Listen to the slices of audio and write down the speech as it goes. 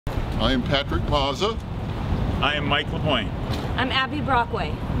I am Patrick Mazza. I am Mike Lapointe. I'm Abby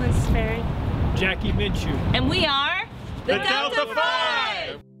Brockway. Liz Spoerri. Jackie Minchew. And we are the Delta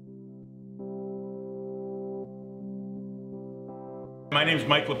 5! My name is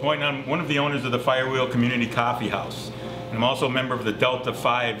Mike Lapointe, and I'm one of the owners of the Firewheel Community Coffee House. And I'm also a member of the Delta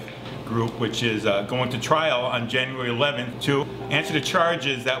 5 group, which is going to trial on January 11th to answer the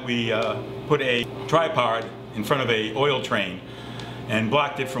charges that we put a tripod in front of an oil train and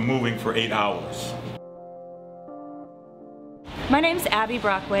blocked it from moving for 8 hours. My name's Abby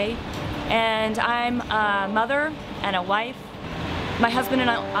Brockway, and I'm a mother and a wife. My husband and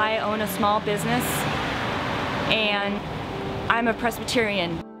I own a small business, and I'm a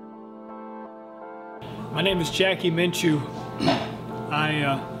Presbyterian. My name is Jackie Minchew.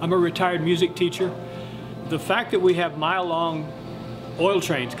 I'm a retired music teacher. The fact that we have mile-long oil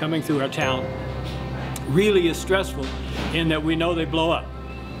trains coming through our town really is stressful in that we know they blow up.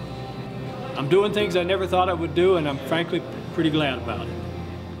 I'm doing things I never thought I would do, and I'm frankly pretty glad about it.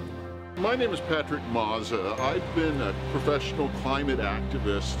 My name is Patrick Mazza. I've been a professional climate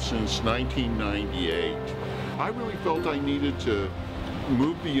activist since 1998. I really felt I needed to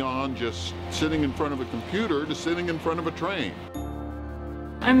move beyond just sitting in front of a computer to sitting in front of a train.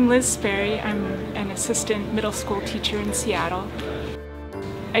 I'm Liz Spoerri. I'm an assistant middle school teacher in Seattle.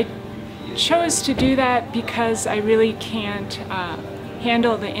 I chose to do that because I really can't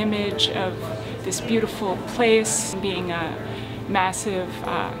handle the image of this beautiful place being a massive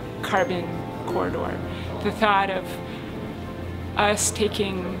carbon corridor. The thought of us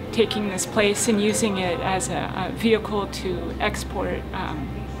taking this place and using it as a vehicle to export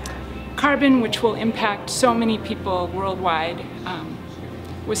carbon, which will impact so many people worldwide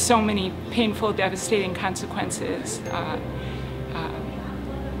with so many painful, devastating consequences,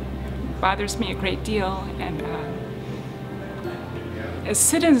 bothers me a great deal. And as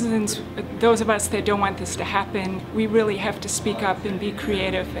citizens, those of us that don't want this to happen, we really have to speak up and be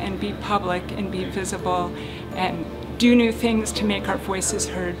creative and be public and be visible and do new things to make our voices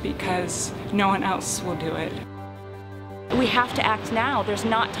heard, because no one else will do it. We have to act now. There's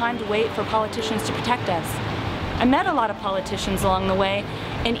not time to wait for politicians to protect us. I met a lot of politicians along the way,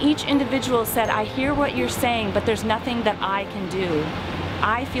 and each individual said, I hear what you're saying, but there's nothing that I can do.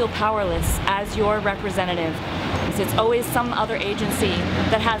 I feel powerless as your representative. It's always some other agency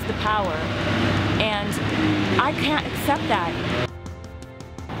that has the power, and I can't accept that.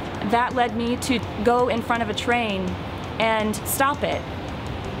 That led me to go in front of a train and stop it.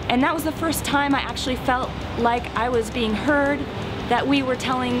 And that was the first time I actually felt like I was being heard, that we were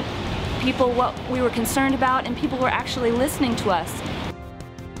telling people what we were concerned about, and people were actually listening to us.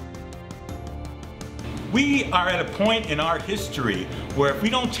 We are at a point in our history where if we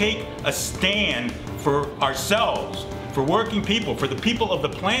don't take a stand for ourselves, for working people, for the people of the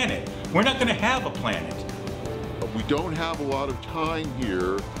planet, we're not going to have a planet. We don't have a lot of time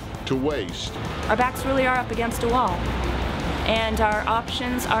here to waste. Our backs really are up against a wall, and our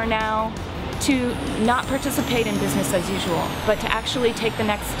options are now to not participate in business as usual, but to actually take the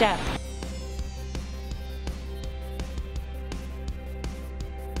next step.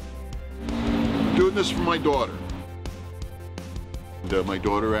 Doing this for my daughter. And, my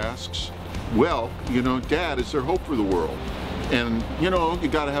daughter asks, well, you know, Dad, is there hope for the world? And, you know, you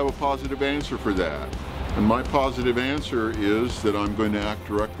got to have a positive answer for that. And my positive answer is that I'm going to act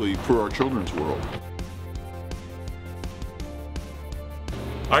directly for our children's world.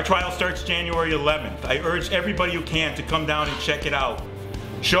 Our trial starts January 11th. I urge everybody who can to come down and check it out.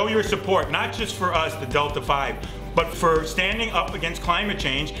 Show your support, not just for us, the Delta 5, but for standing up against climate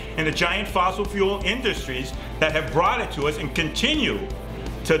change and the giant fossil fuel industries that have brought it to us and continue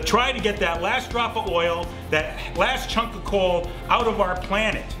to try to get that last drop of oil, that last chunk of coal out of our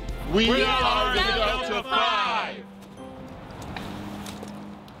planet. We are the Delta 5!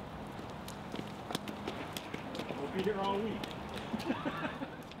 We'll be here all week.